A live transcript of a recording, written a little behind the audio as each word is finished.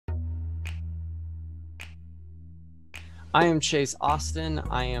I am Chase Austin.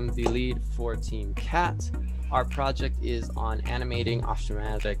 I am the lead for Team CAT. Our project is on animating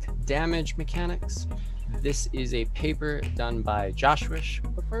automatic damage mechanics. This is a paper done by Joshua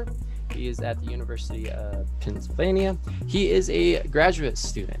Schwipper. He is at the University of Pennsylvania. He is a graduate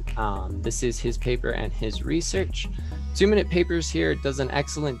student. This is his paper and his research. 2-minute papers here does an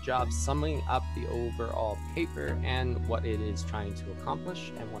excellent job summing up the overall paper and what it is trying to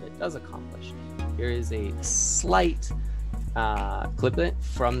accomplish and what it does accomplish. Here is a slight cliplet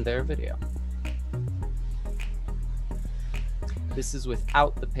from their video. This is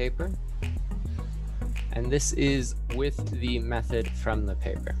without the paper, and this is with the method from the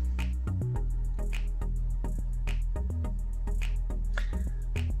paper.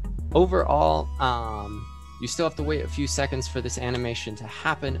 Overall, you still have to wait a few seconds for this animation to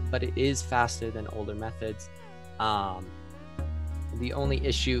happen, but it is faster than older methods. The only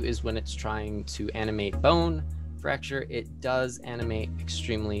issue is when it's trying to animate bone fracture, it does animate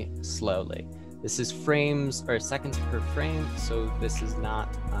extremely slowly. This is frames or seconds per frame, so this is not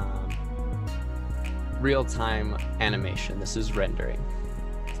real-time animation. This is rendering.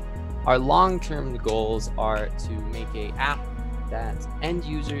 Our long-term goals are to make an app that end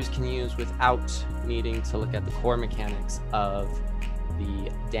users can use without needing to look at the core mechanics of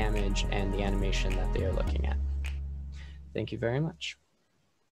the damage and the animation that they are looking at. Thank you very much.